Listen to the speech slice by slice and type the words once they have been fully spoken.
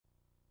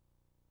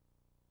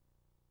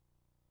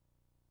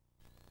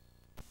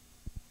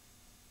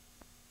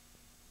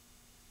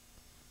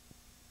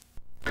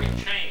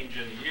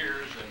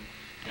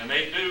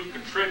they do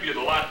contribute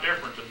a lot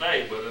different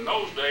today, but in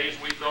those days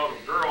we thought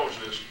of girls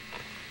as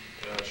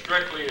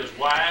strictly as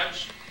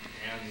wives,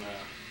 and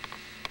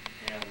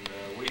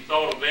we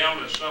thought of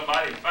them as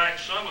somebody. In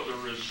fact, some of the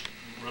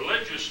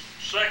religious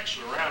sects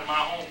around my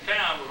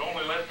hometown would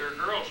only let their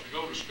girls to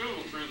go to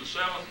school through the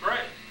 7th grade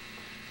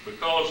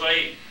because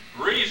they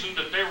reasoned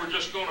that they were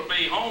just going to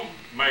be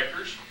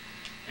homemakers,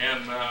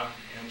 and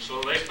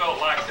so they felt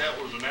like that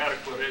was an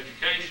adequate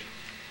education.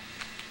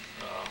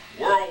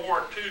 World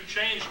War II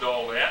changed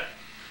all that.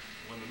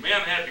 When the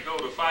men had to go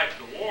to fight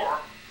the war,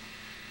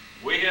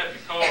 we had to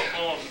call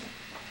upon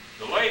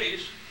the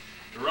ladies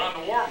to run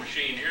the war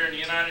machine here in the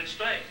United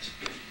States.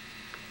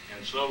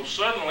 And so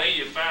suddenly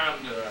you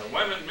found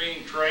women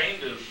being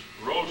trained as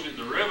Rosie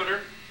the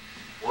Riveter,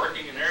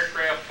 working in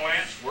aircraft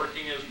plants,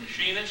 working as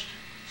machinists.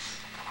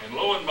 And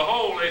lo and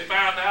behold, they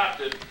found out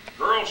that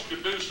girls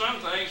could do some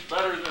things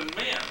better than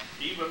men,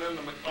 even on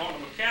the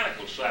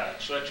mechanical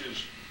side, such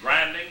as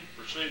grinding,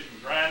 precision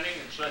grinding,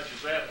 and such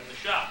as that in the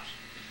shops.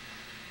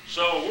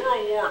 So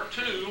World War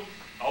II,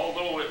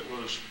 although it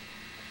was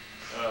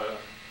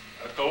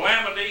a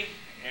calamity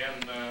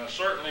and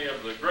certainly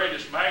of the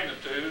greatest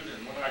magnitude,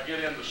 and when I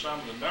get into some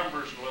of the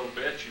numbers a little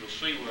bit, you'll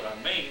see what I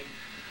mean,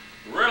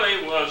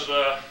 really was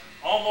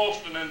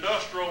almost an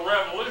industrial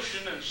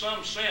revolution in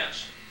some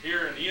sense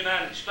here in the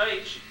United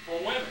States for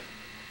women.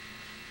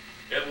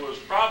 It was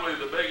probably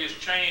the biggest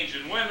change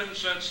in women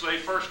since they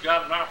first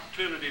got an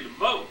opportunity to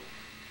vote.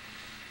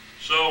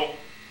 So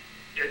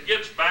it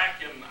gets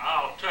back, and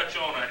I'll touch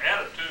on an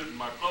attitude in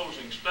my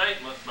closing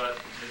statement, but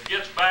it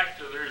gets back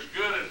to there's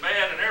good and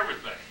bad in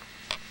everything.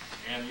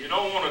 And you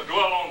don't want to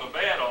dwell on the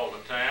bad all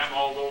the time,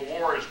 although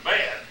war is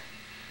bad,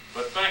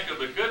 but think of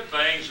the good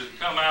things that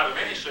come out of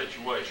any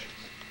situation.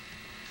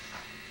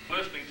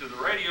 Listening to the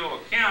radio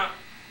account,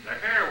 the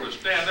hair would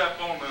stand up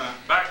on the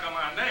back of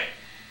my neck,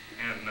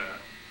 and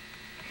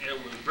it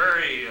was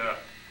very,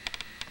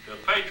 the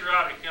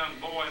patriotic young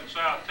boy in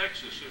South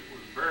Texas, it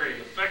was very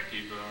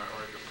effective,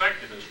 or it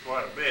affected us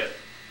quite a bit.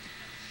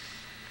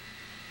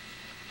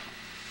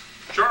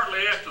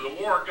 Shortly after the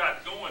war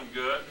got going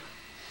good,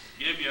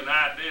 to give you an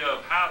idea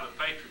of how the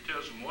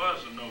patriotism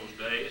was in those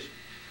days,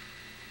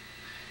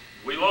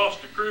 we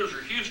lost the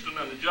cruiser Houston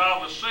and the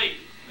Java Sea.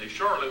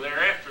 Shortly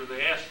thereafter,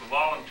 they asked for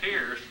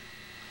volunteers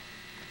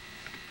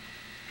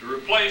to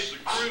replace the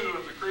crew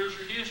of the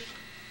cruiser Houston.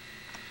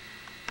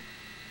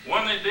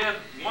 When they did,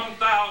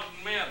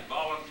 1,000 men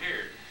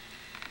volunteered.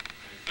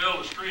 They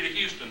filled the street of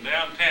Houston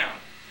downtown.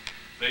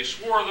 They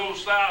swore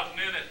those 1,000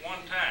 in at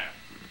one time.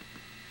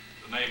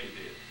 The Navy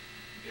did.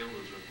 It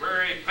was a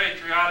very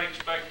patriotic,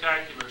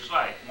 spectacular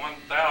sight.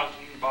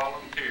 1,000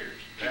 volunteers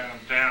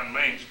downtown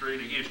Main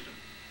Street of Houston.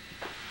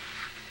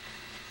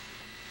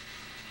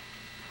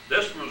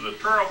 This was a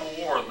terrible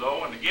war,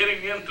 though, and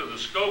getting into the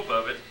scope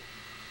of it,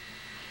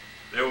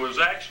 there was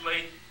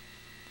actually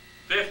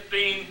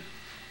 15.5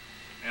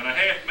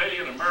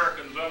 million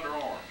Americans under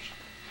arms.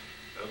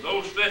 Of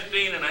those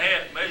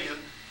 15.5 million,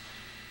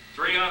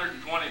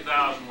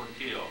 320,000 were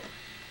killed.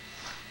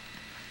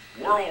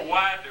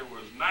 Worldwide, there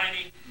was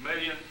 90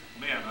 million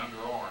men under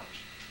arms.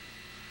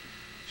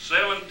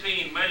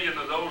 17 million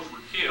of those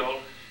were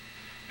killed,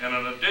 and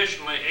an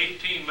additionally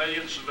 18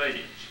 million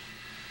civilians.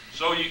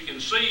 So you can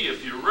see,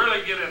 if you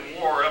really get in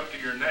war up to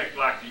your neck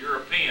like the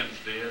Europeans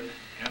did,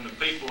 and the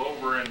people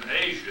over in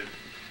Asia,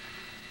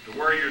 to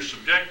where you're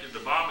subjected to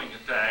bombing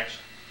attacks,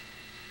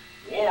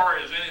 war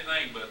is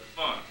anything but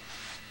fun.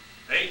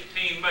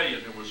 18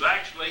 million. There was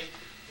actually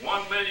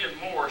 1 million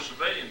more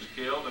civilians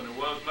killed than there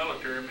was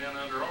military men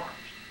under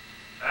arms.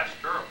 That's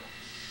terrible.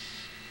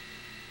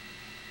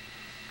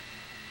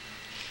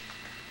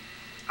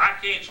 I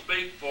can't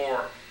speak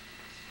for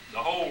the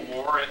whole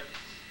war. It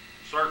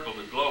circled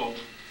the globe.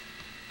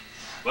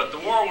 But the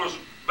war was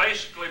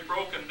basically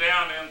broken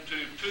down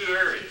into two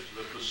areas,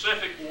 the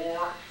Pacific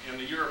War and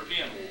the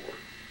European War.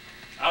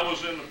 I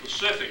was in the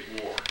Pacific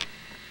War.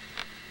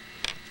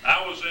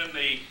 I was in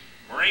the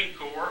Marine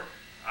Corps.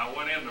 I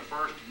went in the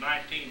 1st of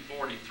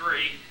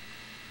 1943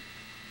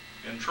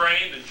 and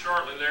trained, and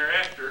shortly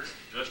thereafter,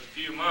 just a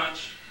few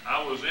months,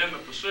 I was in the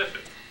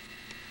Pacific.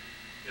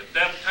 At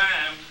that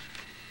time,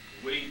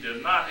 we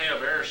did not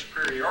have air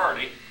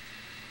superiority,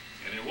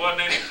 and it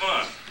wasn't any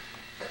fun.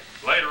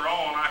 Later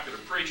on, I could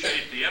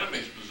appreciate the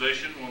enemy's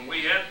position when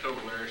we had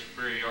total air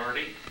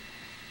superiority,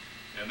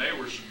 and they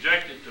were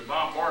subjected to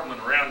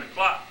bombardment around the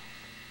clock.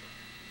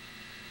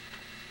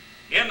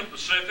 In the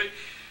Pacific,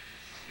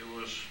 it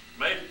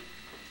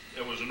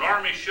was an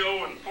Army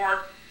show in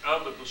part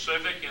of the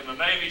Pacific and the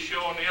Navy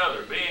show in the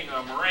other. Being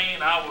a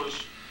Marine, I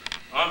was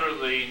under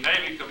the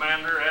Navy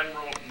commander,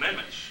 Admiral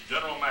Nimitz.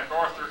 General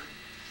MacArthur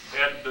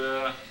had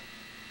the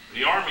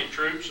Army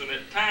troops, and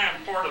at the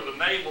time, part of the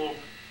naval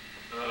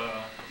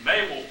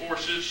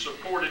forces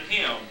supported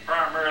him,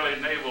 primarily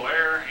naval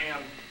air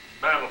and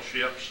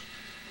battleships,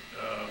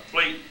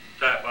 fleet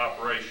type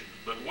operations.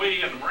 But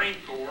we in the Marine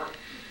Corps,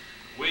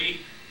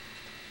 we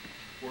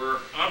were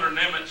under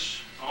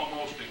Nimitz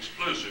almost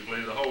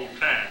exclusively the whole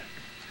time.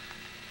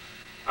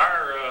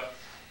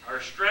 Our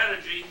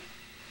strategy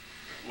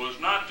was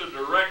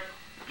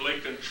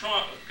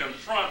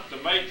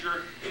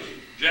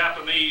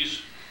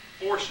Japanese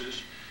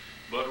forces,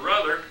 but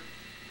rather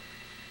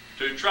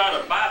to try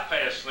to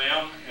bypass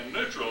them and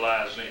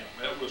neutralize them.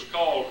 It was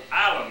called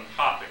island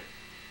hopping.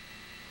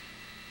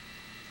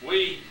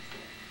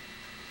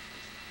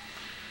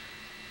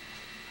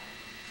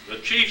 The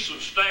chiefs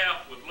of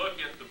staff would look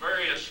at the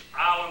various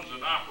islands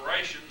and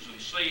operations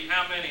and see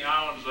how many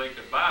islands they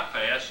could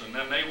bypass, and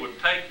then they would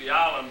take the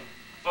island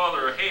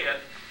further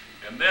ahead,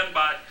 and then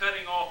by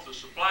cutting off the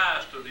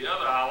supplies to the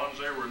other islands,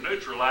 they were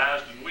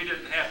neutralized, and we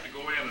didn't have to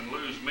go in and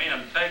lose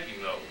men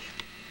taking those.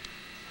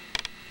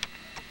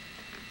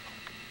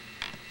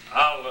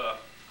 I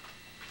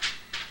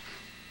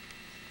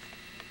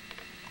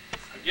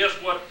guess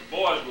what the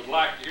boys would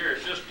like to hear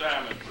at this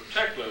time in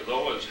particular,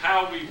 though, is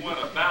how we went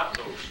about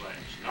those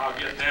things. And I'll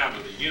get down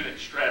to the unit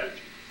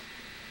strategy.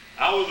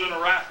 I was in a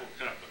rifle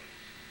company.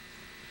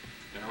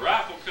 And a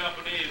rifle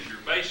company is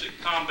your basic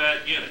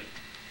combat unit.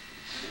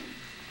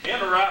 In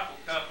a rifle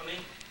company,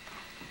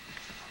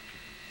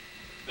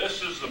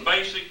 this is the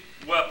basic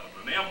weapon,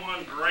 an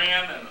M1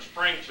 Garand and a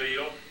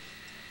Springfield.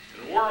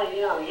 In World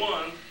War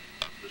I,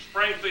 the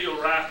Springfield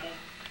rifle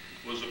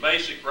was a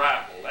basic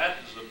rifle. That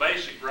is the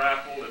basic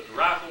rifle that the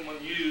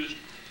riflemen used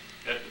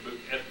at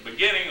the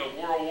beginning of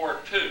World War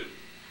II.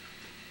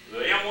 The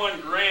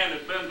M1 Garand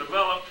had been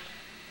developed,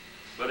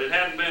 but it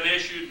hadn't been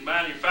issued and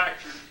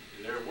manufactured.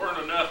 There weren't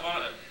enough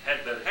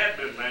that had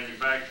been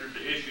manufactured to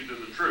issue to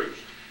the troops.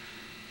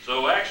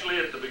 So actually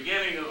at the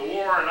beginning of the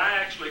war, and I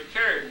actually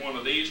carried one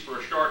of these for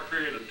a short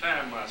period of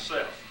time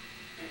myself.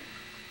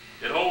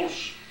 It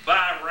holds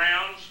 5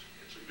 rounds.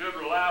 It's a good,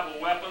 reliable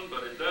weapon,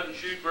 but it doesn't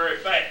shoot very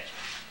fast.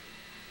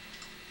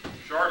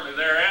 Shortly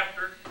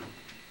thereafter,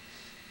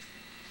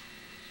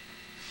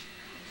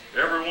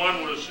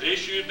 everyone was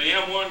issued the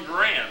M1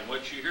 Garand,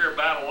 which you hear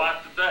about a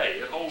lot today.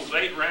 It holds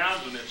 8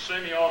 rounds and it's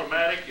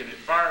semi-automatic and it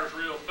fires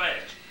real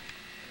fast.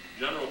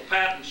 General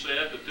Patton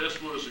said that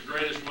this was the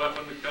greatest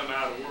weapon to come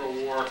out of World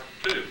War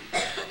II.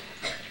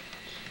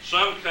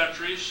 Some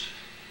countries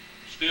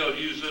still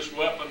use this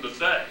weapon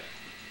today.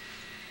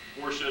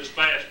 Of course, it's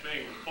fast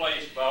being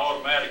replaced by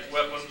automatic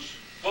weapons,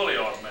 fully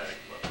automatic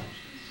weapons.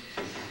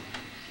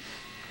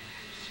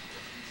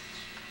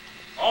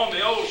 On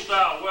the old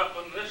style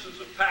weapon, this is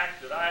a pack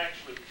that I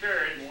actually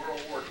carried in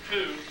World War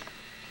II.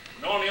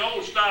 And on the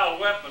old style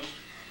weapon,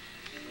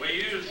 we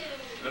used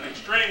an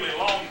extremely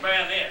long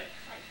bayonet.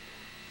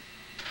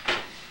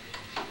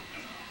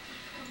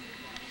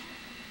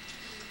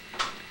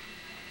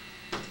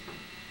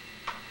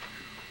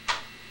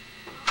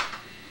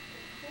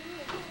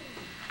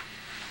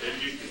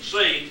 As you can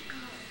see,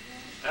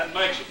 that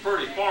makes a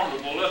pretty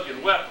formidable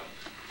looking weapon.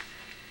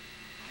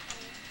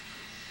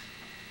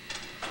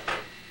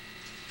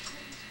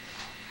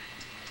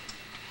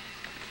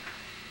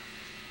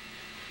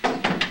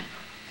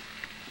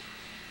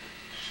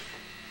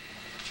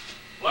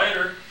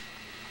 Later,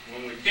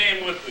 when we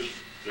came with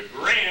the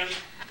Garand,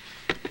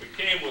 we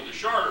came with a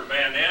shorter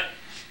bayonet,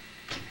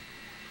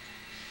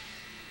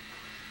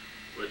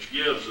 which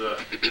gives a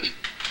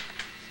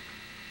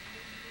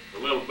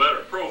little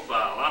better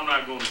profile. I'm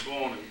not going to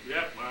go on and,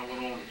 yep, I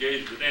went on and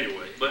gauged it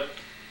anyway, but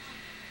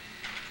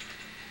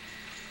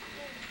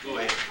go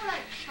ahead. Is this for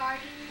like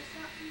charging or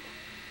something?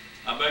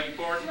 I beg your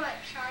pardon? For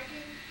like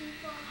charging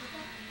people or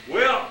something?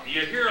 Well,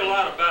 you hear a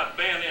lot about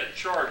bayonet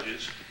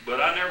charges,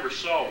 but I never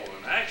saw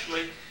one.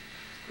 Actually,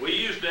 we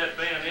used that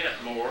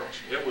bayonet more.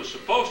 It was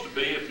supposed to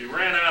be if you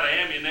ran out of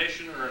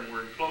ammunition or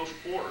were in close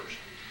quarters.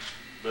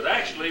 But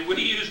actually,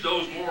 we used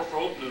those more for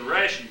opening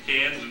ration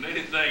cans than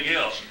anything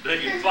else,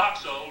 digging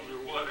foxholes or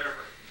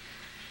whatever.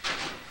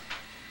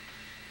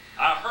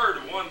 I heard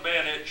of one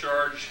bayonet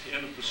charge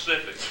in the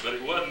Pacific, but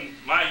it wasn't,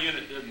 my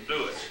unit didn't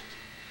do it.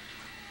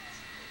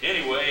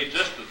 Anyway,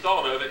 just the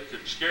thought of it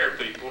could scare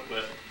people,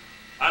 but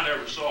I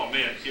never saw a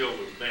man killed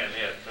with a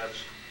bayonet.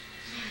 That's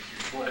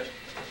your question.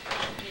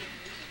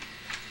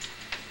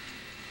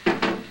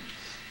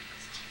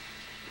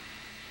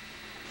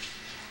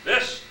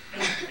 This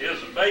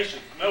is a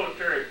basic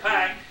military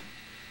pack.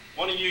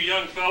 One of you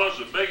young fellows,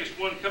 the biggest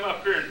one, come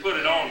up here and put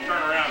it on and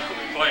turn around for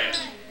the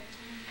class.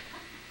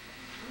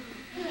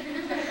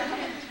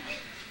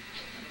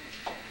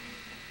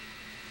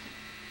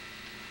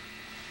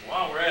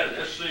 While we're at it,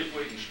 let's see if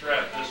we can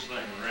strap this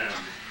thing around.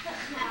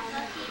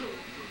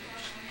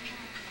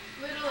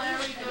 Little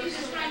Larry goes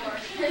to war.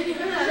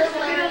 Little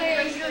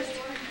Larry goes to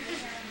war.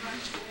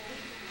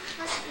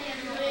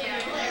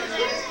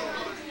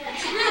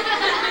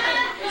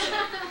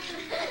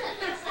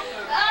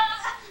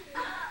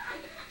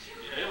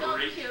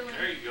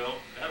 There you go.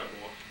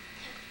 Attaboy.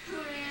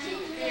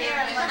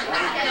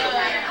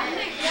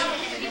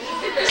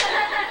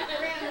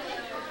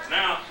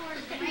 Now,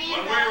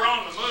 when we were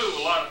on the move,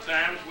 a lot of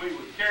times we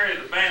would carry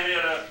the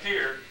bayonet up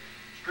here,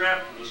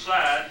 strapped to the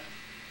side.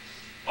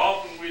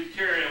 Often we'd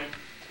carry them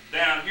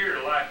down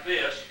here like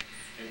this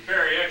and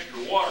carry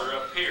extra water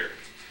up here.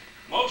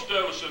 Most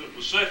of us in the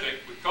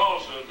Pacific,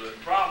 because of the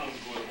problems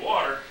with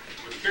water,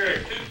 would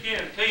carry 2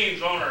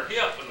 canteens on our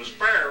hip and a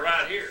spare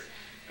right here.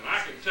 And I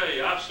can tell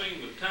you, I've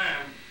seen the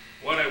time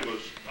when it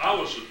was I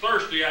was so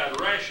thirsty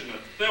I'd ration a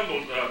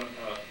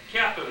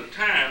cap at a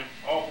time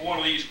off one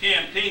of these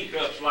canteen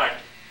cups like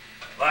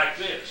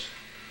this.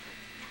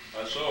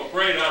 I was so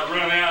afraid I'd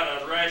run out,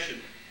 I'd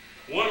ration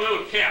one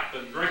little cap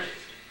and drink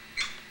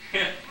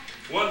it.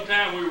 One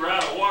time we were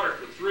out of water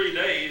for 3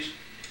 days,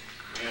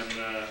 and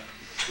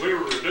we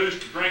were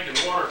reduced to drinking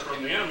water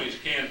from the enemy's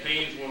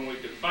canteens when we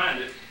could find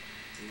it.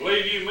 And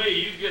believe you me,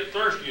 you get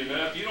thirsty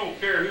enough, you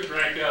don't care who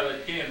drank out of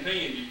that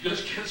canteen, you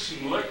just get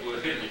some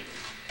liquid in it.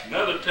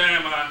 Another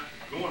time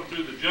going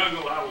through the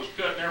jungle, I was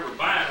cutting every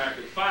vine I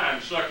could find,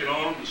 sucking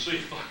on them to see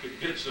if I could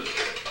get some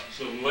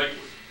liquid.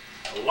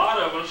 A lot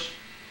of us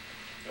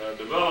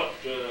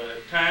developed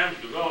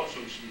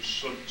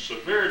some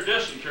severe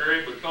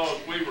dysentery because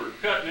we were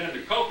cutting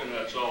into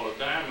coconuts all the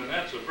time, and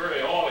that's a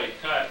very oily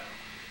type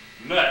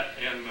nut,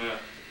 and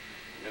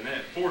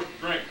that forced to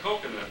drink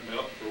coconut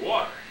milk for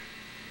water.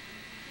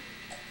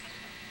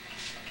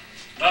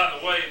 By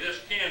the way,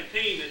 this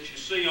canteen that you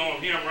see on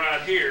him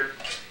right here,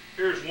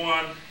 here's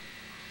one,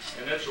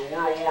 and it's a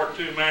World War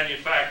II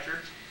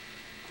manufacture.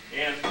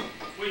 And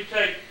we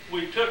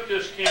took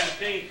this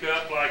canteen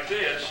cup like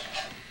this,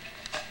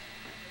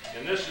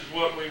 and this is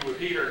what we would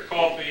heat our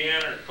coffee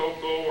in, or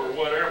cocoa, or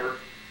whatever.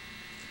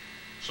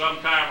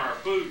 Sometime our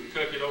food and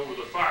cook it over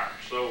the fire.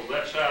 So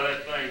that's how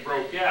that thing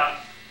broke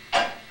out.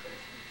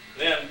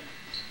 Then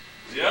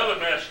the other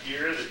mess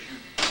gear that you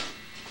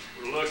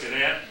were looking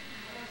at,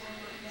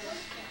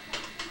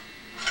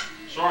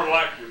 sort of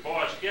like your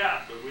Boy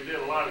Scout, but we did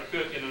a lot of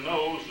cooking in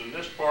those, and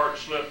this part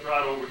slipped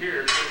right over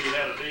here, so you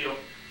had to deal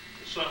with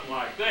something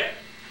like that.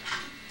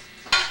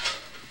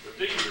 But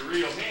these are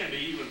real handy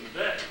even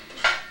today.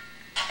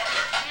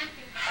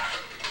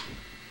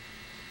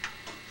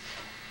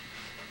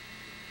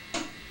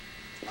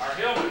 Our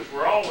helmets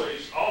were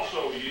always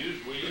also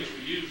used. We used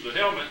to use the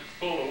helmet to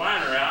pull the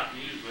liner out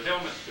and use the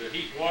helmet to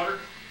heat water,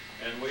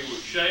 and we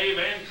would shave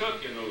and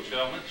cook in those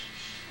helmets.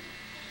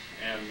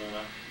 And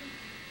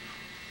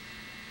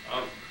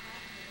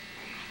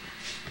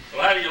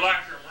well, how do you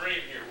like your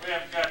Marine here? Wait a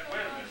minute,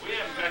 we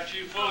haven't got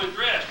you fully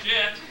dressed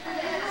yet.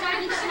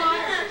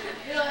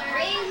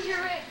 Raise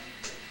your ring.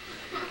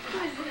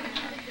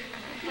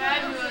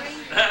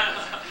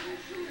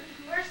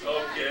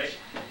 Okay.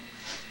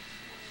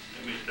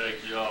 Let me take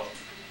you off,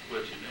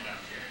 put you down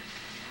here.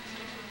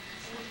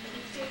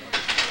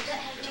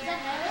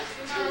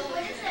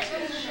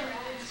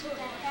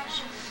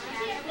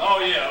 Oh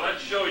yeah,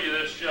 let's show you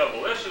this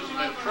shovel. This is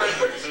an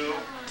entrenching tool.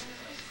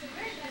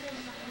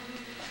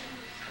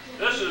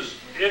 This is,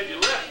 if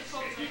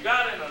you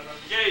got in an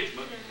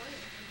engagement,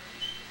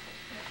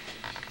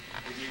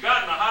 if you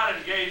got in a hot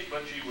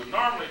engagement, you would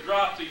normally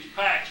drop these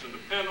packs and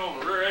depend on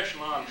the rear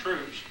echelon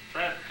troops,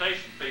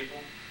 transportation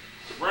people,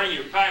 to bring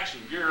your packs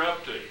and gear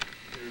up to you.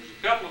 There's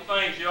a couple of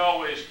things you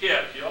always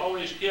kept. You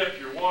always kept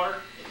your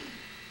water,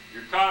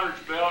 your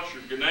cartridge belts,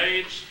 your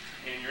grenades,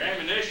 and your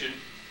ammunition.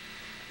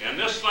 And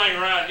this thing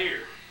right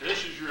here,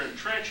 this is your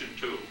entrenching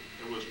tool.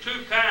 There was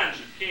two kinds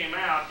that came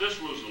out. This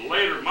was a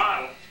later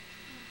model,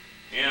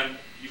 and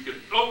you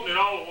could open it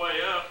all the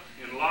way up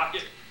and lock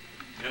it,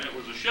 and it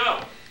was a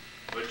shovel.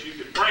 But you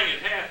could bring it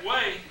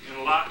halfway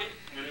and lock it,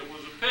 and it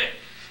was a pick.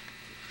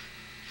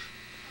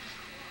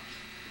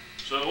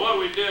 So what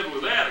we did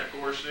with that, of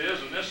course,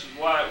 is, and this is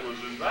why it was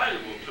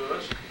invaluable to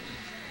us,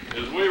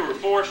 is we were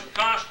forced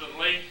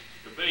constantly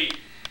to be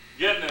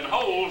getting in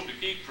holes to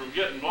keep from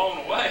getting blown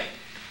away.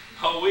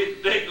 Oh,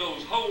 we'd dig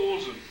those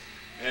holes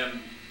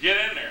and get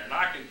in there. And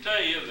I can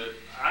tell you that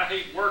I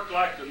hate work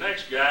like the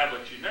next guy,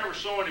 but you never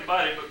saw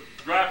anybody but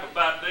gripe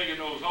about digging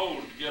those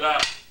holes to get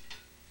out of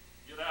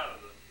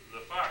the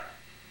fire.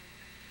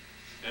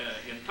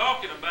 In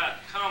talking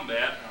about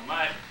combat, I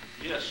might,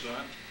 yes,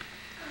 son?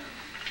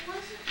 I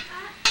thought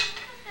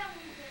that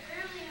was the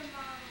earlier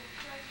model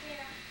right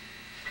there.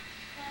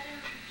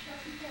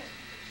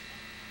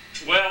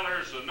 Well,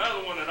 there's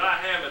another one that I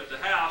have at the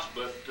house,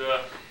 but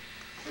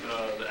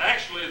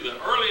actually the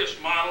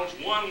earliest models,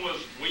 one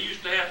was, we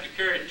used to have to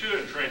carry two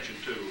entrenching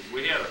tools.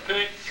 We had a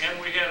pick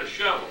and we had a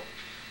shovel.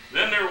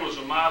 Then there was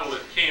a model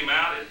that came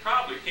out, it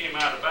probably came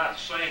out about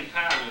the same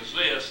time as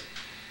this,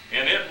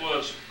 and it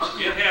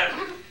had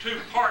two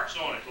parts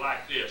on it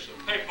like this, a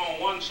pick on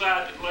one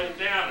side that laid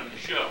down and a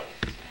shovel.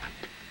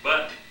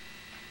 But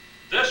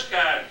this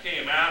kind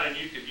came out and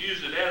you could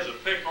use it as a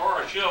pick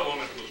or a shovel,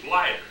 and it was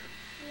lighter.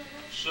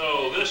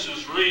 So this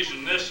is the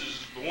reason this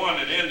is the one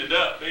that ended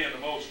up being the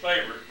most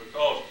favorite,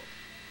 because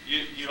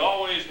you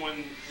always,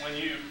 when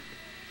you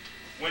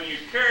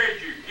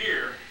carried your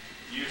gear,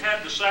 you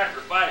had to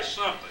sacrifice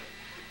something.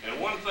 And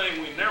one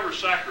thing we never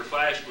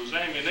sacrificed was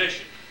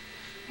ammunition.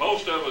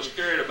 Most of us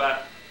carried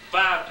about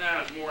 5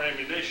 times more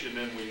ammunition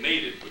than we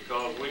needed,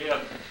 because we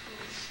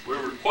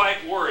were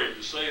quite worried,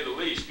 to say the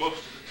least, most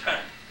of the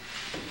time.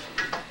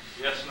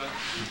 Yes, ma'am?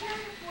 You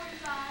carried a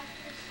 45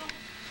 pistol?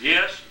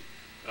 Yes.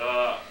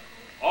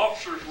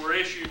 Officers were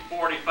issued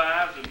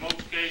 45s in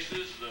most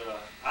cases.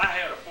 I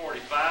had a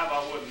 45.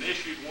 I wasn't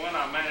issued one.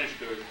 I managed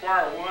to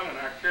acquire one, and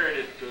I carried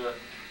it the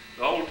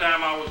whole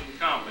time I was in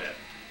combat.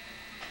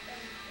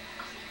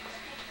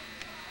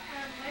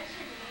 Where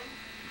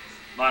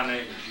My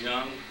name is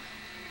Young.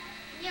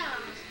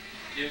 Young.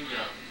 Jim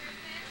Young.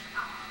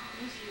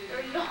 Or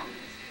Young.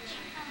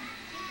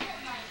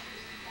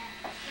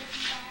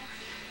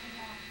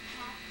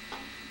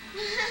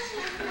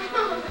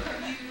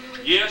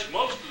 Yes,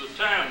 most of the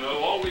time though,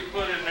 all we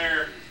put in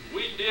there,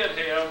 we did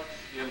have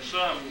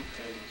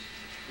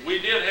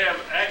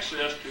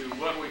access to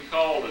what we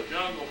called a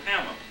jungle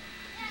hammock,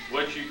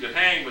 which you could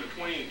hang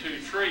between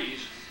two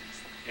trees,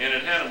 and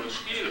it had a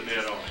mosquito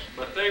net on it.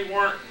 But they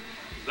weren't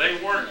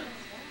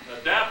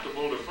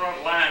adaptable to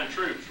frontline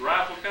troops,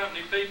 rifle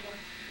company people.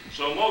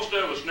 So most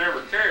of us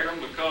never carried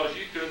them because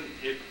you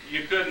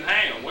couldn't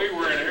hang them. We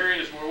were in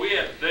areas where we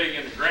had to dig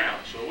in the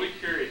ground, so we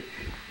carried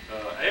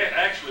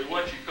actually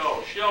what you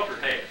call shelter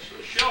hats.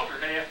 A shelter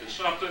hat is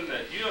something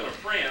that you and a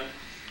friend,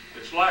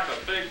 it's like a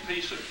big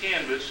piece of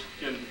canvas,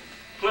 can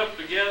clip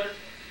together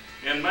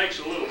and makes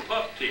a little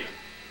pup tent.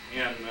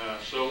 And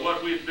so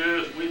what we'd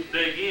do is we'd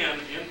dig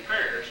in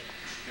pairs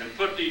and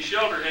put these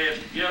shelter hats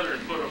together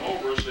and put them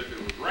over us if it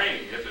was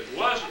raining. If it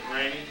wasn't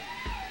raining,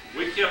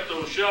 we kept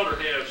those shelter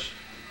hats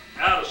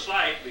out of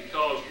sight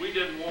because we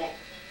didn't want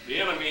the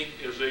enemy,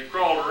 as they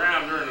crawled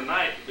around during the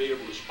night, to be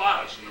able to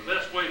spot us. And the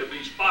best way to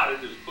be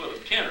spotted is put a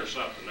tent or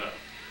something up.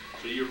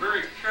 So you're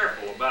very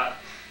careful about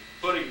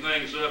putting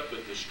things up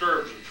that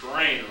disturbs the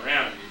terrain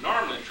around you. You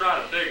normally try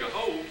to dig a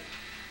hole,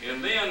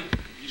 and then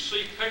you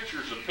see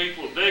pictures of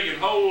people digging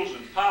holes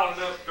and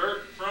piling up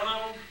dirt in front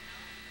of them.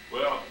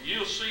 Well,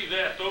 you'll see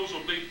that. Those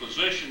will be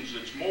positions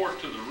that's more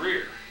to the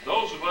rear.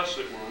 Those of us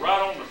that were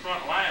right on the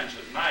front lines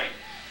at night,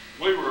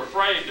 we were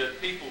afraid that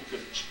people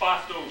could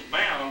spot those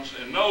mounds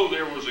and know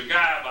there was a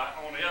guy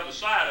on the other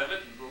side of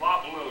it and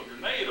lob a little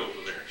grenade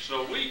over there.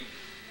 So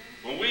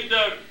when we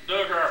dug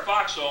our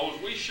foxholes,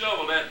 we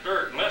shoveled that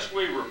dirt, unless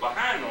we were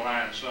behind the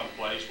line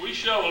someplace, we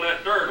shoveled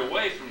that dirt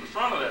away from the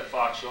front of that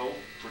foxhole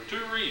for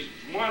two reasons.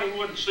 One, he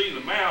wouldn't see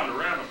the mound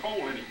around the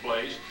hole any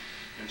place.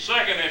 And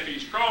second, if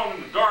he's crawling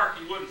in the dark,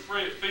 he wouldn't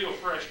feel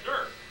fresh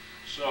dirt.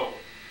 So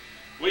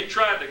we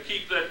tried to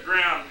keep that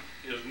ground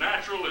as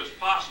natural as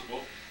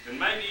possible, and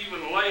maybe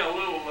even lay a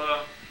little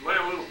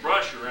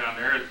brush around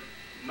there,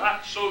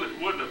 not so that it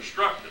wouldn't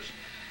obstruct us.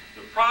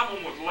 The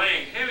problem with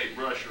laying heavy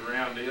brush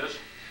around is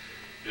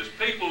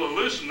people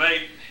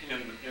hallucinate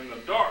in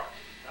the dark.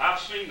 I've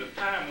seen the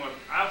time when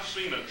I've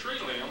seen a tree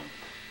limb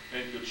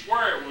and could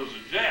swear it was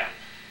a Jap,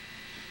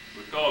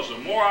 because the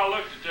more I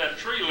looked at that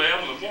tree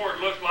limb, the more it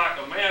looked like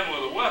a man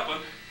with a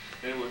weapon,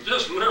 and it was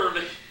just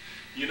literally,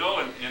 you know,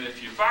 and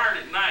if you fired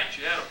at night,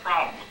 you had a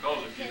problem,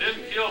 because if you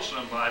didn't kill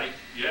somebody,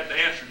 you had to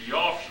answer to the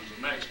officers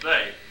the next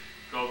day.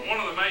 Because one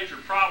of the major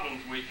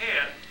problems we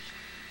had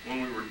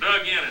when we were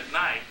dug in at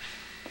night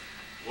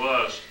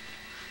was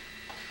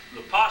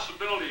the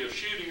possibility of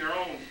shooting our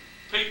own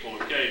people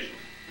occasionally.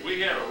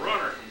 We had a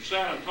runner from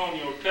San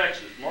Antonio,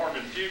 Texas,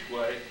 Marvin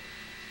Fuquay,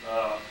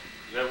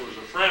 that was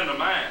a friend of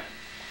mine.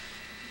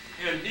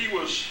 And he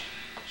was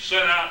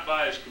sent out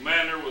by his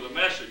commander with a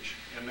message,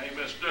 and they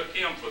mistook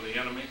him for the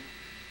enemy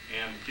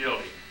and killed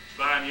him.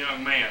 Fine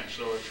young man.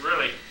 So it's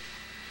really,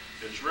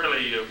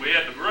 we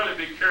had to really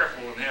be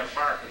careful and have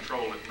fire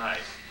control at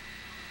night.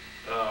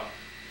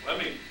 Let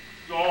me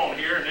go on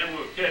here, and then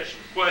we'll catch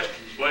some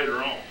questions later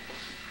on.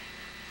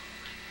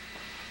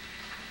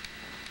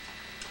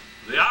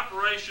 The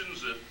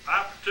operations that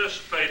I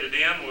participated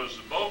in was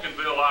the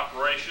Bougainville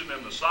operation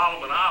in the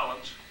Solomon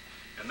Islands,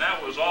 and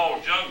that was all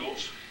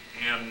jungles.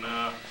 And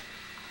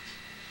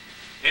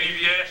any of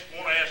you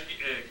want to ask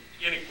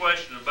any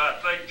question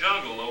about Lake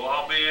Jungle, though,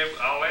 I'll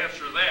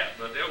answer that.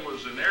 But it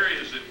was in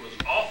areas that was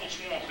awful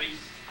swampy,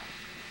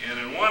 and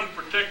in one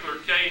particular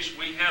case,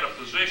 we had a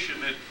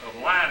position of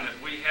line that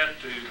we had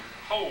to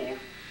hold,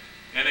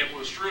 and it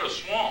was through a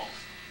swamp.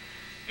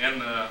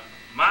 And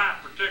my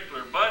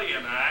particular buddy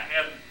and I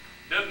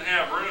didn't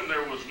have room.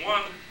 There was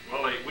one.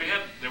 Well,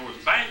 there was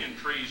banyan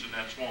trees in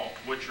that swamp,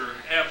 which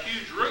have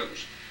huge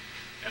roots.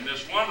 And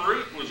this one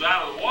root was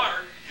out of the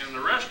water, and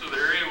the rest of the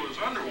area was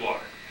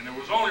underwater. And there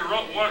was only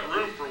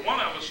room for one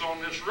of us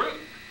on this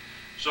root.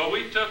 So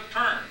we took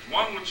turns.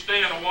 One would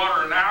stay in the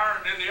water an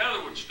hour, and then the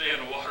other would stay in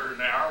the water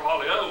an hour while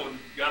the other one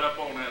got up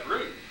on that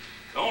root.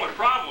 The only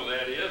problem with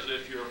that is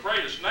if you're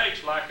afraid of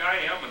snakes like I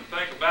am and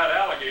think about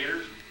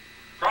alligators and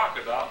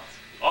crocodiles,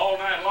 all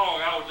night long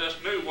I just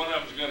knew one of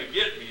them was going to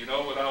get me, you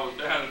know, when I was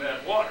down in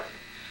that water.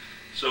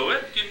 So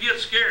it can get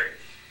scary.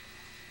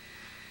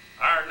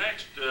 Our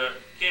next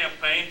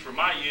campaign for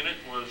my unit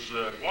was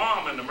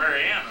Guam and the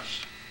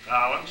Marianas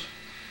Islands.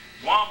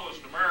 Guam was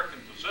an American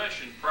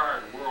possession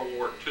prior to World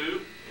War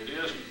II. It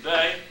is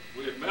today.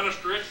 We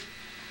administer it.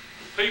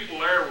 The people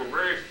there were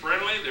very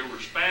friendly. There were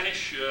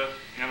Spanish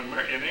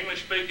and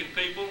English-speaking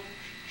people,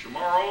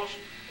 Chamorros,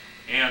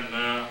 and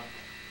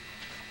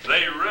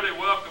they really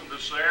welcomed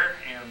us there,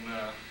 and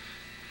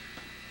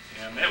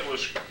it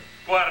was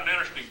quite an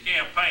interesting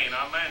campaign.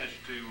 I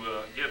managed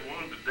to get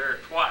wounded there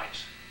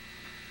twice.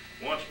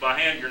 Once by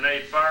hand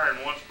grenade fire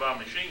and once by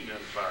machine gun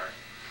fire.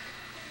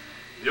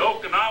 The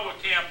Okinawa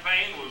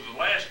campaign was the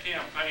last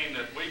campaign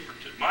that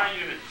my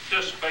unit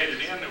participated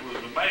in. It was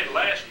the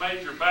last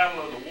major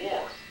battle of the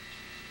war.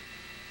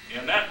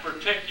 In that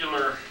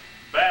particular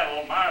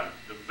battle, my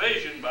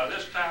division, by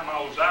this time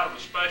I was out of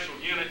the special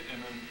unit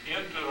and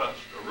into a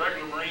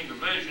regular Marine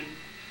division,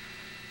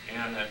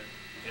 and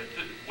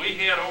we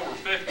had over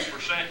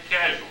 50%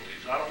 casualties.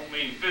 I don't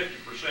mean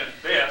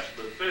 50% deaths,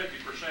 but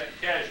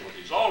 50%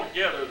 casualties.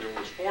 Altogether, there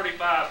was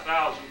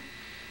 45,000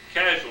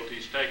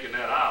 casualties taken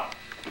that out.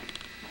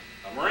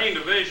 A Marine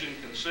division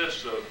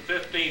consists of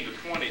 15 to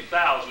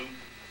 20,000,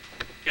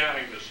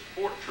 counting the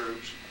support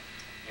troops,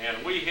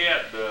 and we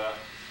had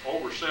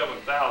over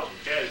 7,000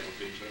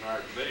 casualties in our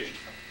division.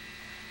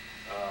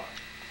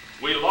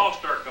 We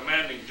lost our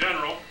commanding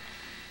general.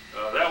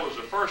 That was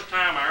the first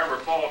time I ever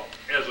fought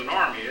as an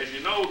army. As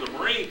you know, the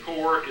Marine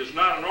Corps is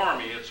not an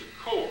army, it's a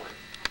corps.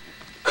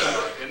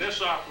 In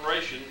this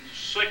operation,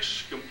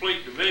 6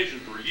 complete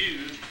divisions were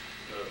used,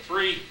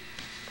 3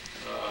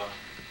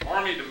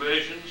 Army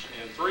divisions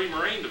and 3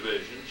 Marine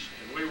divisions,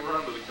 and we were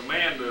under the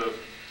command of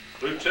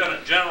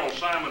Lieutenant General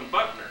Simon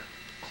Buckner.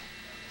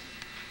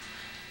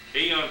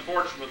 He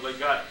unfortunately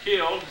got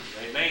killed.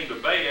 They named a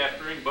bay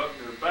after him,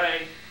 Buckner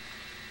Bay.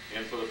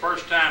 And for the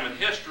first time in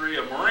history,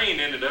 a Marine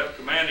ended up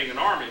commanding an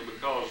army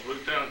because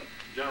Lieutenant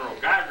General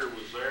Geiger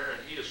was there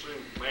and he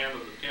assumed command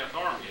of the 10th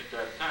Army at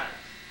that time.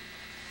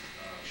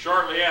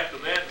 Shortly after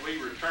that,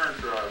 we returned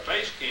to our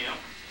base camp.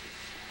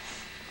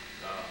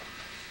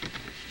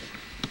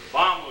 The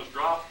bomb was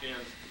dropped in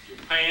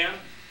Japan,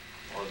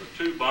 or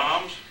the 2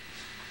 bombs,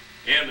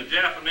 and the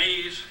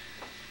Japanese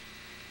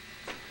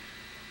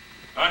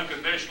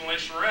unconditionally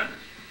surrendered.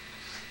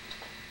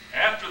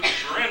 After the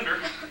surrender,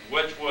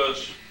 which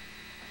was,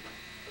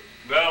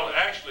 well,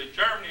 actually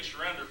Germany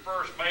surrendered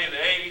first, May the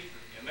 8th,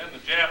 and then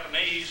the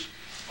Japanese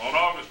on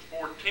August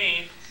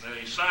 14th.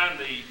 They signed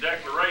the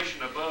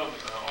declaration above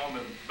on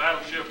the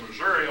battleship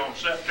Missouri on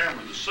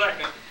September the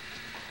 2nd,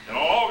 and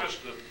on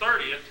August the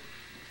 30th,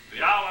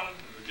 the island,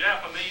 the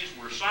Japanese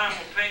were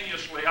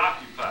simultaneously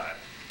occupied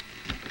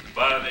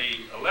by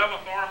the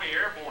 11th Army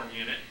Airborne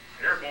Unit,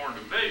 Airborne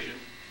Division,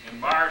 and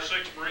by our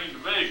 6th Marine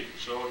Division.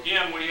 So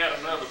again, we had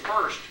another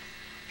first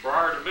for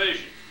our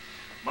division.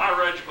 My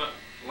regiment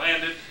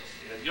landed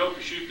at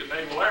Yokosuka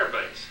Naval Air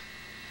Base.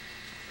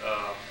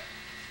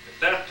 At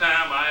that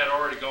time, I had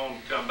already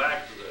come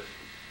back to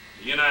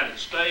the United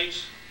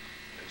States,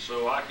 and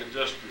so I could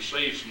just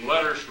receive some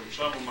letters from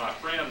some of my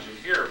friends and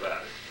hear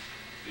about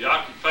it. The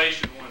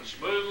occupation went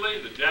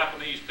smoothly. The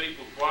Japanese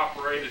people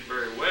cooperated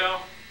very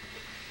well,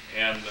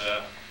 and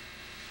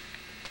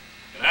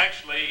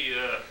actually,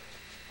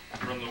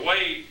 from the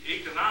way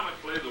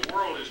economically the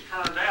world has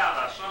turned out,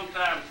 I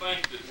sometimes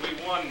think that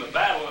we won the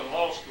battle and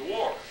lost the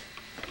war.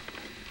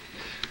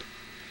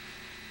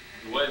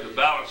 The way the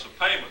balance of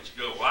payments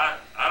go. I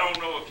don't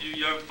know if you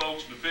young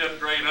folks in the 5th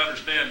grade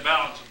understand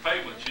balance of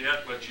payments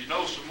yet, but you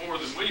know some more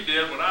than we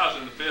did when I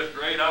was in the 5th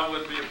grade. I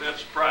would be a bit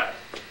surprised.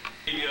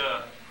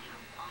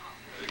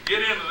 To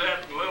get into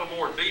that in a little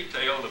more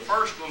detail, the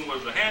first one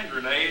was a hand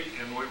grenade,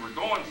 and we were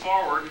going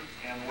forward,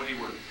 and we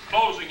were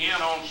closing in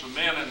on some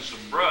men and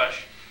some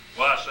brush.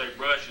 Well, I say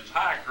brush, it's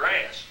high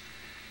grass.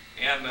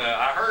 And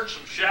I heard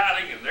some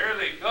shouting, and there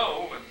they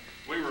go, and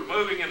we were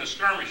moving in a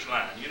skirmish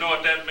line. You know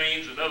what that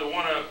means? Another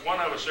one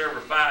of us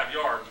every 5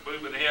 yards,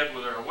 moving ahead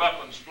with our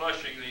weapons,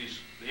 flushing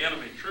the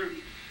enemy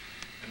troops.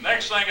 And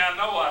next thing I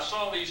know, I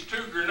saw these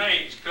 2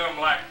 grenades come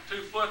like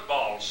 2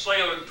 footballs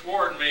sailing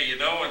toward me, you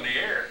know, in the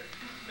air.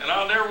 And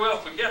I'll never will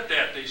forget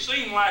that. They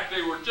seemed like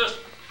they were just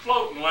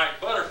floating like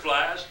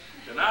butterflies,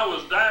 and I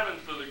was diving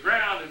for the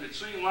ground, and it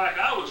seemed like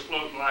I was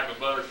floating like a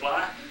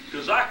butterfly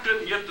because I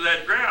couldn't get to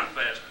that ground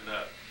fast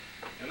enough.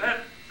 And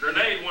that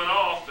grenade went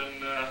off,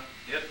 and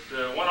it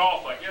went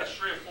off, I guess,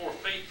 3 or 4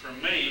 feet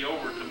from me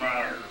over to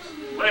my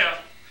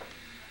left.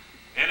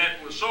 And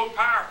it was so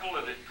powerful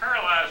that it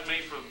paralyzed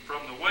me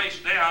from the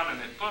waist down, and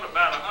it put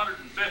about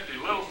 150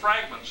 little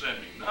fragments in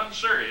me. None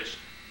serious.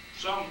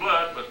 Some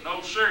blood, but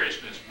no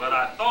seriousness. But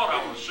I thought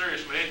I was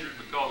seriously injured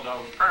because I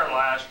was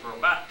paralyzed for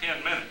about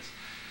 10 minutes.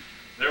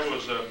 There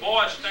was a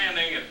boy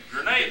standing, and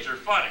grenades are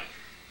funny.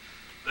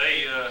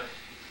 They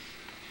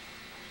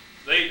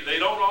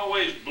don't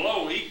always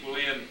blow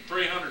equally in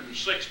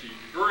 360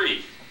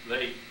 degrees.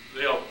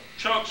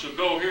 Chunks will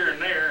go here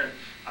and there, and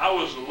I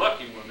was the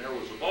lucky one. There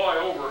was a boy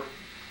over,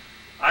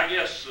 I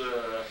guess,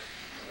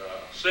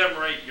 7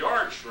 or 8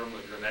 yards from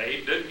the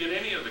grenade, didn't get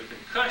any of the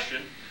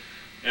concussion,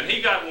 and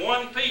he got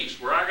 1 piece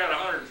where I got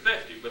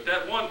 150, but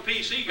that 1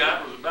 piece he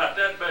got was about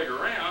that big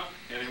around,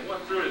 and it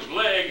went through his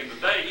leg, and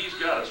today he's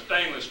got a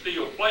stainless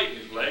steel plate in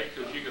his leg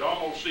because you could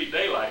almost see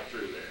daylight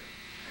through there.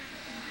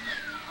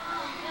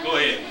 Go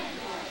ahead.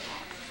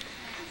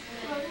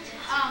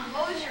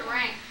 What was your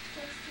rank?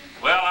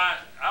 Well,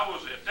 I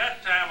was, at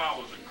that time, I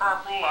was a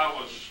corporal.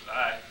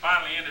 I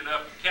finally ended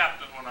up a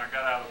captain when I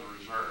got out of the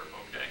reserve,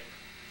 okay?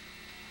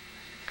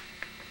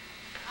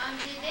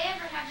 Did they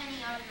ever have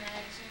any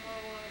automatics in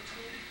World War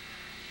II?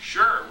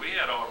 Sure, we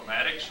had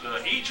automatics.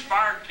 Each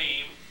fire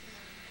team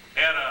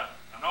had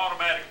an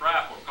automatic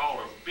rifle called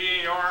a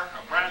BAR,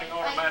 a Browning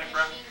automatic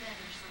rifle. Like a machine gun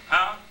or something?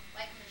 Huh?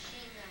 Like a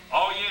machine gun.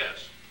 Oh,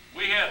 yes.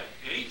 We had,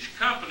 each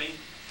company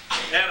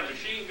had a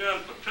machine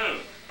gun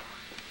platoon.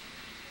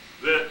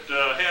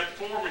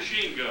 4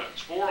 machine guns,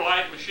 4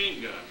 light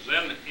machine guns.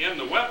 Then in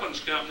the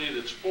weapons company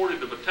that supported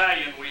the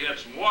battalion, we had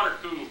some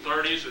water-cooled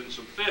 30s and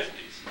some 50s.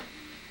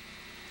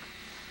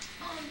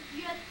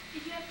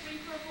 Did you have 3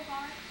 Purple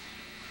Hearts?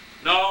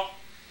 No,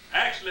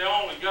 actually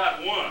I only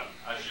got 1.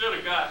 I should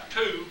have got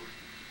 2.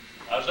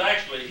 I was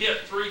actually hit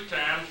 3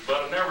 times,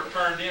 but I never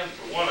turned in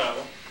for one of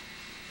them.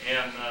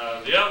 And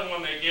the other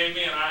one they gave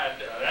me, and I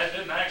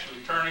didn't actually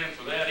turn in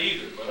for that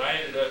either, but I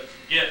ended up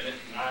getting it,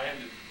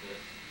 and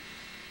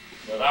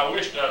but I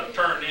wished I'd have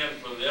turned in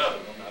for the other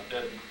one. I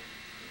didn't.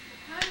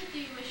 How did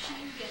the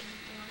machine gun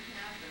one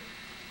happen?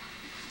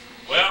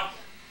 Well,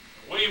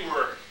 we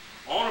were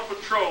on a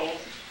patrol,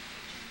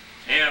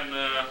 and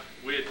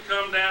we had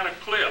come down a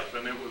cliff,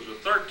 and it was a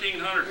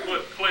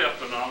 1,300-foot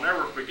cliff, and I'll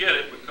never forget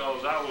it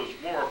because I was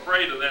more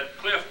afraid of that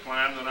cliff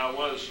climb than I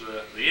was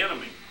the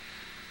enemy.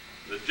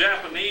 The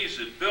Japanese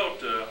had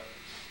built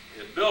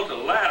a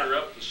ladder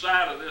up the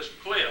side of this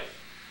cliff,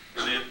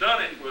 and they had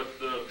done it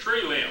with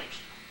tree limbs.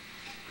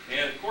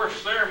 And of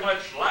course, they're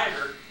much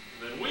lighter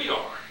than we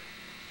are.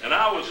 And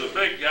I was a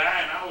big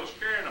guy, and I was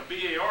carrying a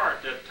BAR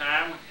at that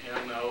time,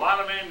 and a lot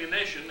of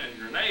ammunition and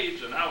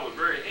grenades, and I was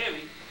very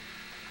heavy.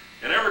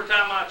 And every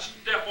time I'd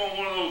step on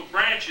one of those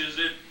branches,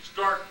 it'd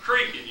start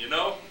creaking, you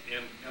know,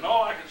 and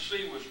all I could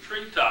see was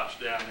treetops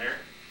down there.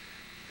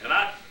 And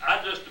I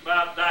just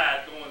about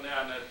died going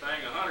down that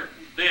thing, 100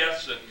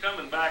 deaths, and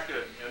coming back,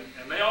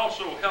 and they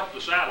also helped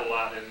us out a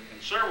lot.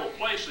 In several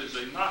places,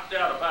 they knocked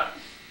out about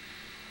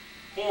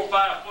 4 or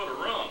 5 foot of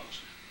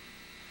rungs.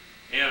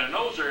 And in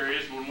those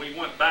areas, when we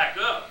went back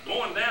up,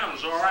 going down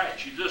was all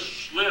right. You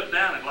just slid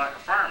down it like a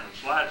fireman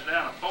slides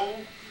down a pole.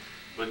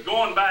 But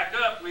going back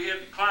up, we had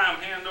to climb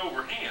hand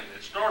over hand.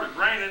 It started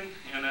raining,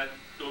 and that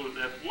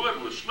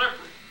wood was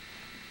slippery.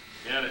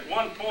 And at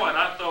one point,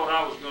 I thought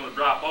I was going to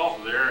drop off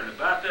of there, and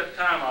about that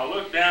time, I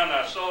looked down, and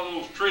I saw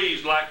those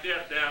trees like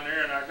that down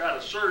there, and I got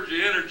a surge of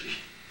energy.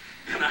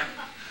 And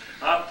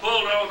I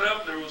pulled on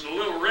up. There was a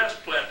little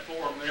rest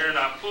platform there, and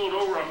I pulled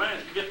over. I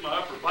managed to get my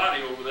upper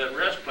body over that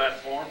rest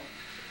platform,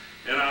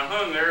 and I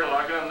hung there till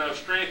I got enough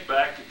strength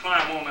back to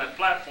climb on that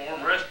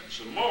platform, rested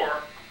some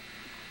more.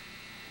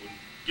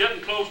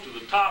 Getting close to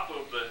the top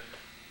of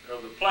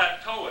the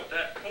plateau at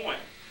that point,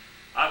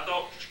 I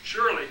thought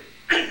surely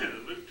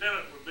the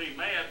lieutenant would be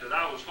mad that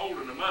I was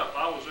holding him up.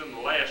 I was in the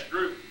last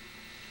group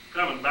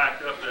coming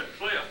back up that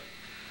cliff,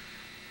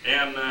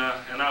 and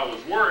I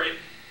was worried.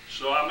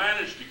 So I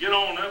managed to get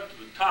on up to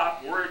the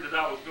top, worried that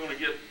I was going to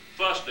get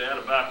fussed at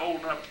about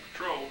holding up the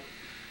patrol.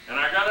 And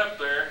I got up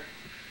there.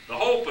 The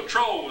whole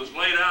patrol was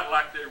laid out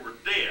like they were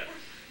dead.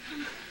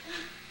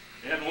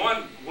 And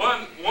one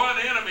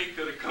enemy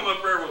could have come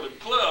up there with a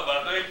club,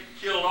 I think, and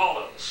killed all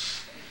of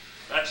us.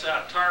 That's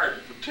how tired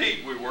and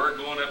fatigued we were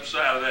going up the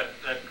side of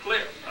that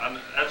cliff.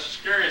 That's the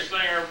scariest thing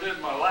I ever did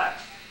in my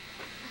life.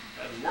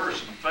 That was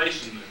worse than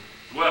facing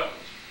the weapons.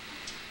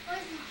 Was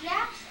the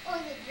Japs or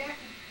the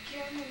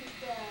Germans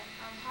the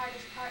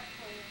hardest part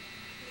for you?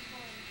 Which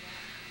one was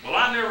that? Well,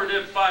 I never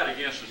did fight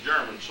against the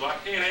Germans, so I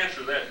can't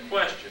answer that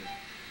question.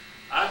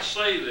 I'd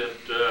say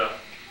that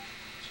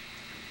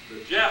the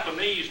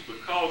Japanese,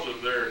 because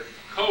of their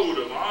code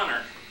of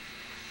honor,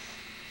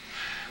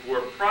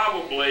 would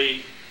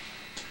probably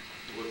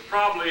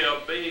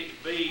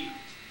be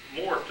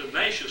more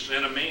tenacious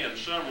enemy in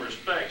some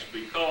respects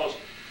because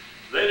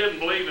they didn't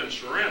believe in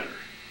surrender.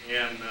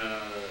 And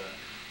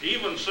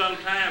even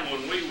sometime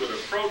when we would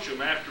approach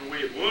them after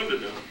we had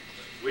wounded them,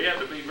 we had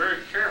to be very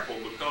careful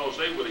because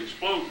they would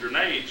explode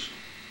grenades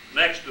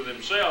next to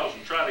themselves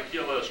and try to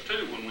kill us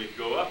too when we'd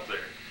go up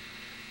there.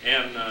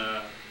 And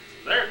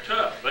they're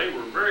tough. They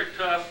were very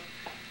tough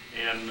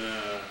and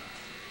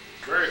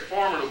very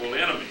formidable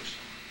enemies.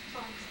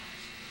 Well,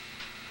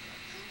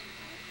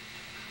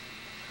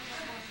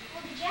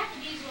 the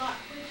Japanese a lot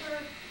quicker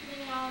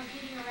than y'all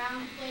getting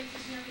around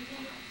places and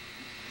everything.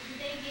 Did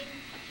they get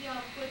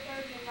y'all quicker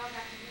than y'all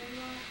got to do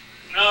y'all?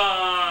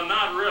 No,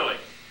 not really.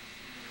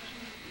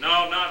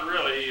 No, not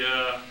really.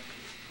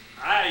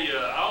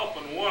 I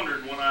often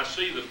wondered when I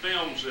see the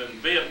films in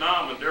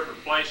Vietnam and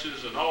different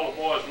places and all the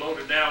boys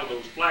loaded down with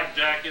those flak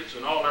jackets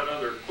and all that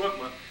other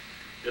equipment.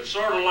 It's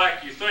sort of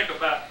like you think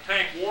about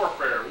tank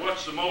warfare.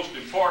 What's the most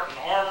important,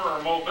 armor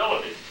or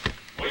mobility?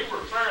 We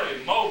were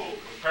fairly mobile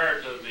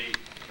compared to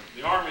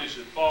the armies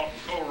that fought in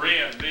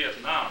Korea and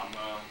Vietnam.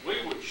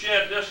 We would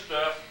shed this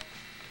stuff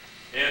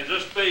and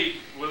just be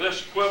with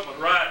this equipment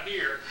right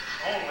here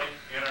only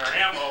in our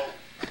ammo,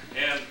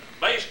 and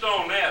based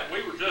on that,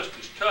 we were just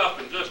as tough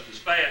and just as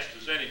fast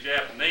as any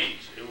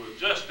Japanese. It was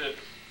just that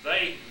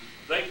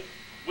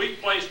we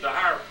placed a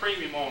higher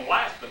premium on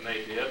life than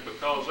they did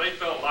because they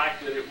felt like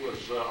that it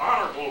was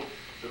honorable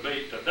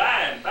to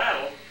die in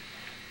battle,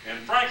 and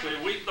frankly,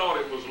 we thought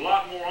it was a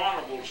lot more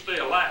honorable to stay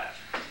alive.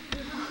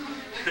 Did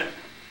you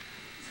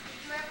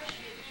ever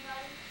shoot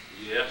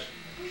anybody? Yes.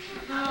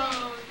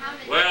 How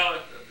many? Well,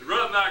 I'd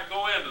rather not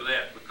go into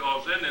that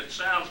because then it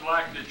sounds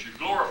like that you're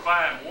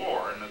glorifying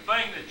war. And the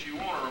thing that you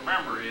want to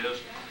remember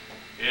is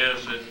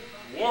that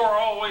war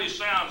always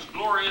sounds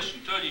glorious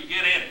until you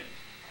get in it.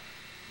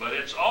 But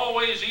it's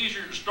always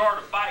easier to start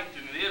a fight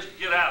than it is to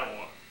get out of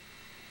one.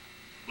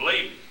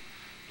 Believe me.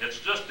 It's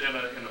just in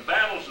a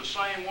battle's the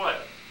same way.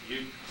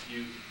 You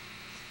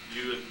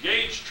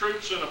engage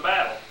troops in a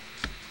battle,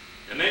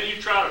 and then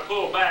you try to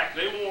pull back,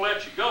 they won't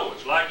let you go.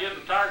 It's like getting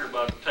a tiger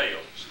by the tail.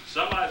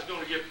 Somebody's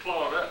going to get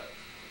clawed up.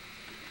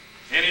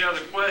 Any other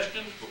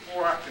questions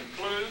before I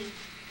conclude?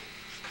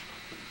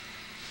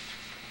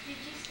 Did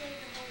you stay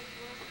the whole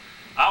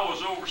war? I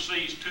was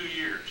overseas 2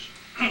 years.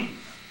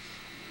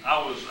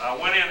 I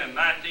went in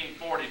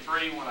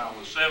 1943 when I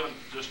was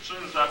just as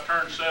soon as I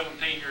turned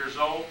 17 years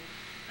old,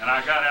 and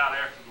I got out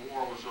after the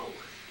war was over.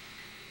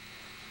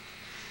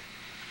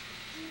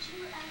 Did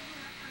you ever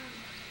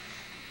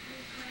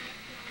regret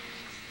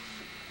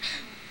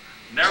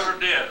going? Never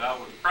did. I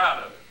was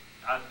proud of it.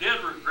 I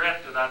did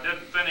regret that I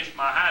didn't finish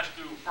my high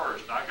school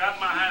first. I got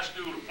my high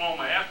school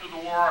diploma after the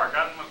war. I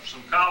got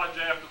some college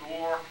after the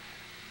war,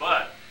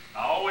 but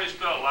I always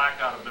felt like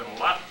I'd have been a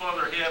lot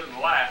further ahead in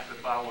life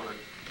if I would have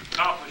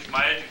accomplished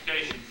my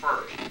education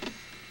first.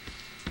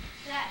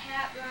 That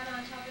hat right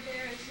on top of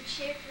there, is it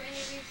shaped for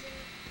any reason?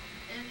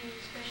 Any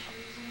special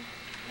reason?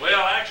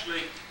 Well,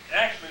 actually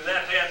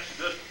that hat's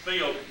just a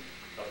field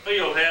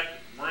hat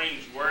that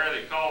Marines wear.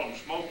 They call them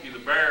Smokey the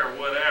Bear or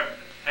whatever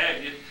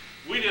have you.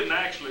 We didn't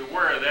actually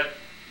wear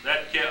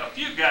that cap. A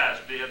few guys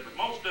did, but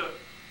most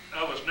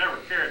of us never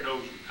carried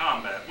those in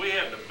combat. We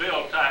had the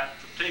Bill type,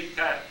 fatigue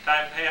type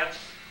hats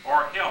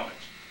or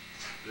helmets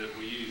that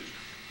we used.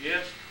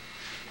 Yes?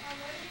 What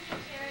did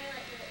you carry,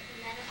 like the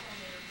medical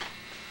needs?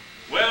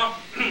 Well,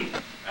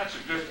 that's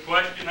a good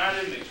question. I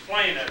didn't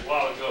explain that a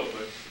while ago,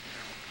 but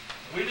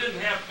we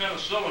didn't have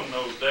penicillin in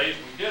those days.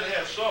 We did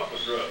have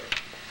sulfa drugs.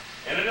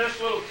 And in this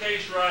little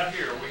case right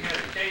here, we had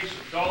a case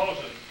of gauze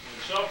and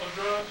sulfa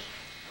drugs,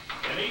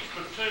 and each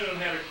platoon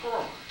had a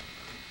corpsman.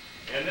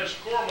 And this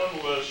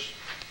corpsman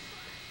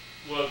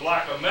was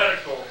like a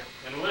medical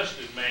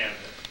enlisted man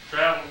that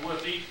traveled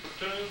with each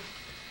platoon,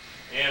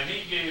 and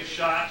he gave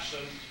shots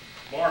and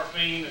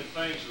morphine and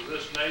things of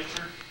this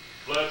nature.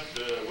 Blood,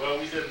 well,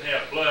 we didn't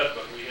have blood,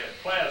 but we had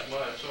plasma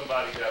if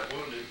somebody got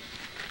wounded,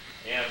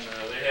 and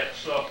they had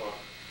sulfa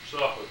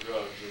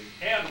drugs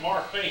and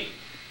morphine.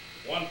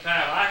 One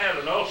time I had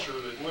an ulcer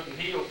that wouldn't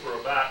heal for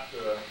about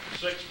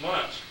 6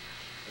 months,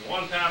 and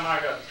one time I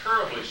got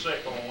terribly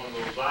sick on one of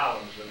those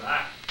islands, and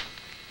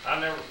I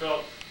never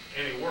felt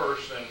any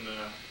worse, and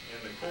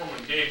the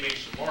corpsman gave me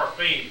some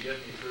morphine to get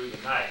me through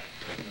the night.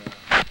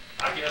 And,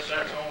 I guess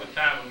that's the only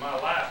time in my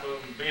life, other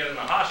than being in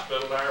a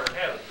hospital, I ever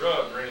had a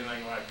drug or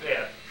anything like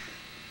that.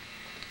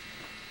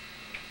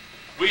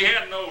 We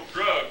had no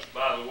drugs,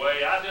 by the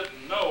way. I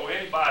didn't know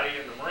anybody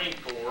in the Marine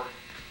Corps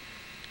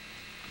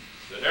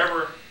that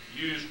ever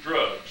used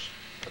drugs,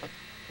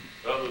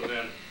 other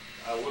than,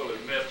 I will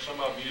admit, some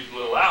of them used a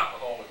little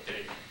alcohol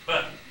occasionally.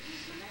 But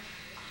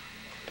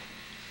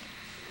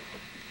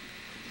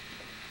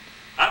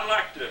I'd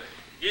like to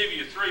give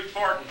you 3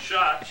 parting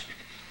shots,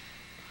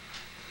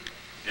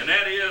 and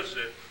that is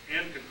that,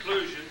 in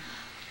conclusion,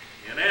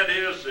 and that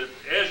is that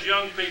as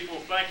young people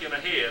thinking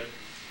ahead,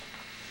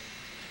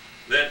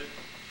 that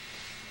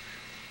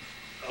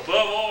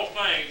above all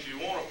things, you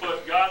want to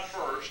put God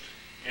first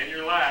in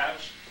your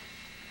lives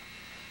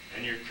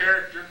and your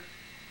character.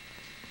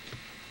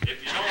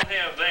 If you don't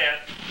have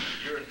that,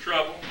 you're in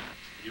trouble.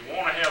 You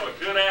want to have a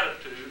good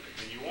attitude,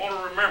 and you want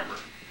to remember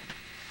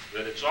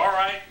that it's all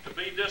right to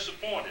be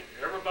disappointed.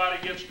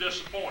 Everybody gets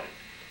disappointed.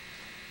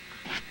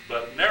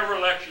 But never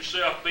let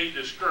yourself be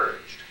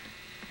discouraged.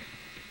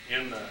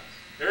 In the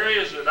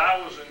areas that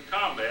I was in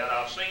combat,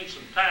 I've seen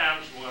some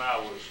times when I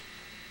was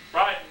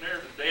frightened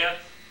near to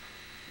death,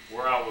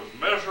 where I was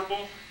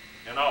miserable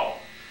and all.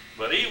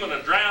 But even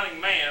a drowning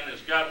man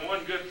has got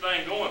one good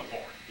thing going for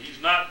him. He's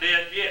not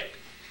dead yet.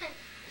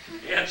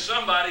 And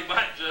somebody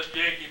might just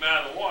yank him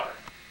out of the water.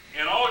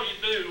 And all you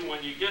do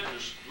when you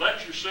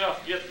let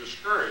yourself get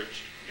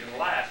discouraged in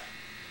life,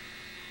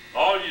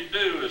 all you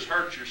do is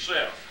hurt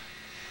yourself.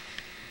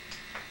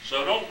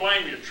 So don't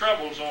blame your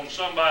troubles on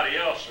somebody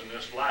else in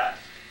this life.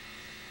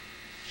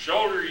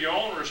 Shoulder your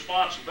own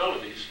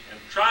responsibilities and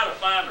try to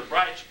find a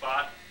bright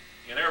spot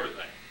in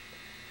everything.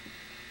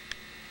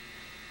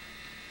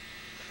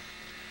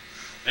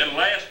 And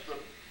last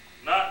but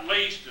not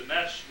least, and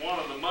that's one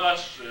of the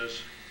musts,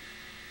 is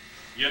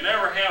you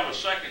never have a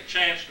second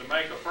chance to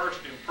make a first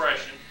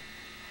impression.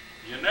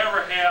 You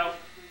never have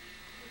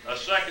a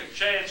second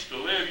chance to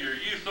live your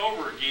youth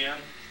over again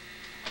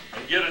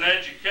and get an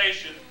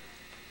education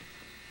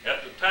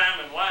at the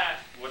time in life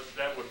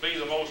that would be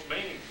the most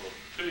meaningful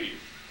to you.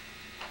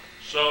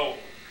 So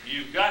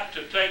you've got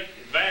to take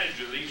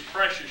advantage of these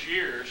precious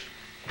years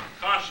and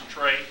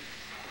concentrate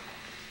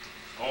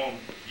on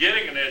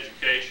getting an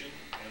education,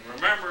 and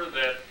remember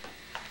that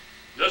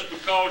just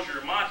because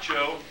you're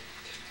macho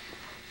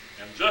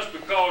and just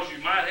because you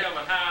might have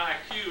a high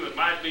IQ and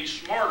might be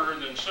smarter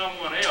than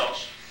someone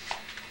else,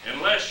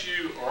 unless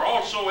you are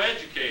also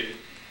educated,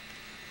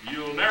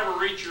 you'll never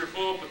reach your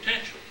full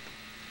potential.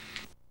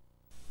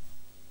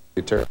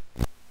 Terrible.